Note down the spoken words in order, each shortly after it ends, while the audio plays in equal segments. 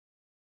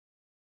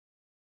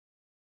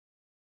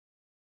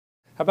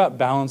How about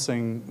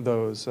balancing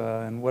those,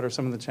 and what are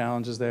some of the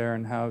challenges there,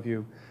 and how have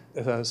you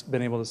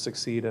been able to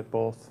succeed at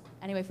both?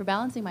 Anyway, for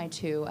balancing my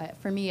two,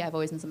 for me, I've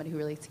always been somebody who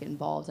really likes to get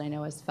involved. And I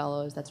know as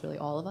fellows, that's really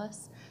all of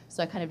us.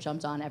 So I kind of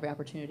jumped on every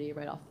opportunity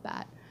right off the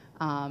bat,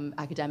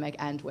 academic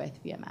and with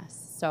VMS.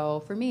 So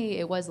for me,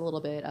 it was a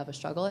little bit of a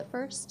struggle at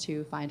first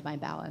to find my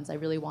balance. I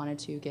really wanted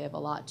to give a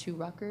lot to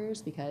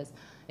Rutgers because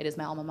it is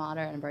my alma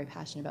mater, and I'm very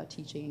passionate about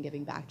teaching and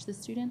giving back to the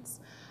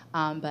students.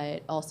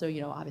 But also,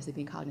 obviously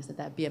being cognizant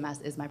that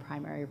BMS is my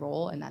primary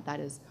role, and that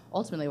is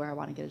ultimately where I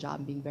want to get a job,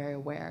 and being very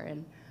aware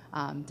and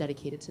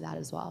dedicated to that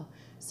as well.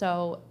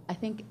 So I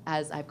think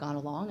as I've gone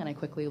along, and I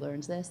quickly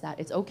learned this, that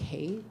it's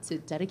okay to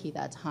dedicate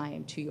that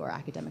time to your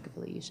academic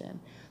affiliation,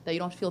 that you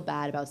don't feel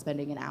bad about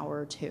spending an hour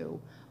or two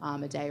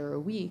a day or a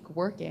week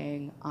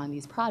working on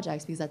these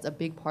projects, because that's a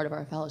big part of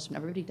our fellowship, and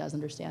everybody does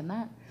understand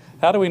that.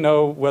 How do we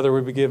know whether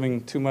we're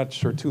giving too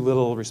much or too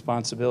little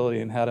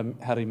responsibility, and how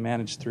to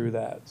manage through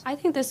that? I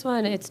think this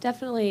one, it's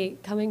definitely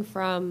coming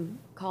from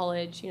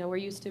college. We're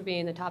used to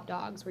being the top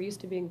dogs. We're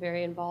used to being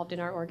very involved in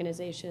our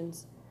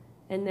organizations.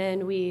 And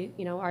then we,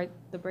 are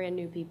the brand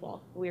new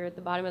people. We're at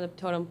the bottom of the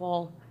totem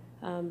pole.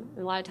 And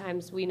a lot of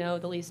times we know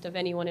the least of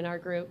anyone in our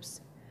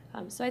groups.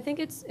 So I think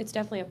it's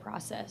definitely a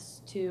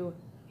process to,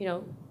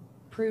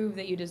 prove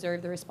that you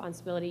deserve the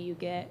responsibility you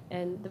get.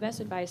 And the best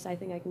advice I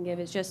think I can give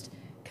is just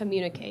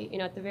communicate.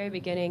 At the very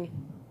beginning,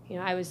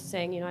 I was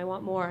saying, I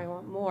want more,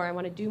 I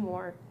want to do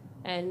more.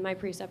 And my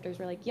preceptors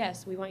were like,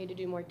 yes, we want you to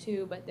do more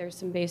too, but there's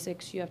some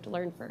basics you have to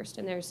learn first.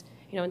 And there's,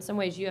 in some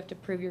ways you have to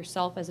prove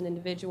yourself as an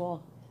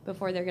individual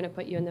before they're going to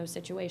put you in those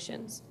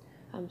situations.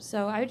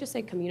 So I would just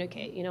say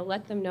communicate.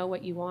 Let them know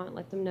what you want.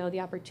 Let them know the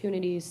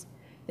opportunities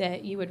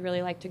that you would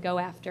really like to go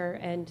after.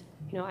 And,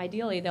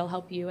 ideally they'll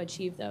help you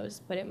achieve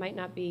those. But it might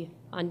not be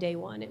on day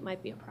one. It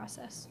might be a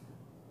process.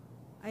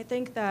 I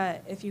think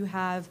that if you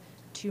have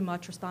too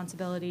much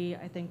responsibility,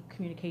 I think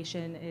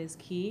communication is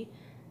key.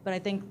 But I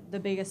think the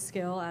biggest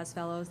skill as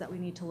fellows that we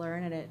need to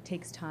learn, and it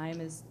takes time,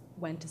 is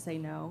when to say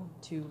no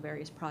to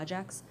various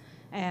projects.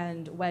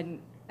 And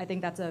I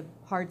think that's a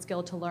hard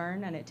skill to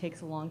learn, and it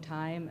takes a long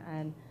time,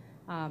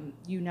 and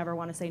you never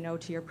want to say no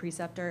to your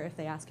preceptor if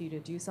they ask you to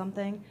do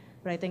something.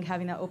 But I think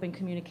having that open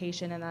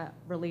communication and that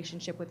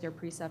relationship with your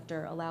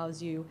preceptor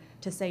allows you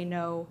to say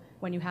no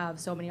when you have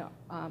so many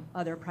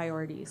other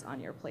priorities on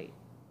your plate.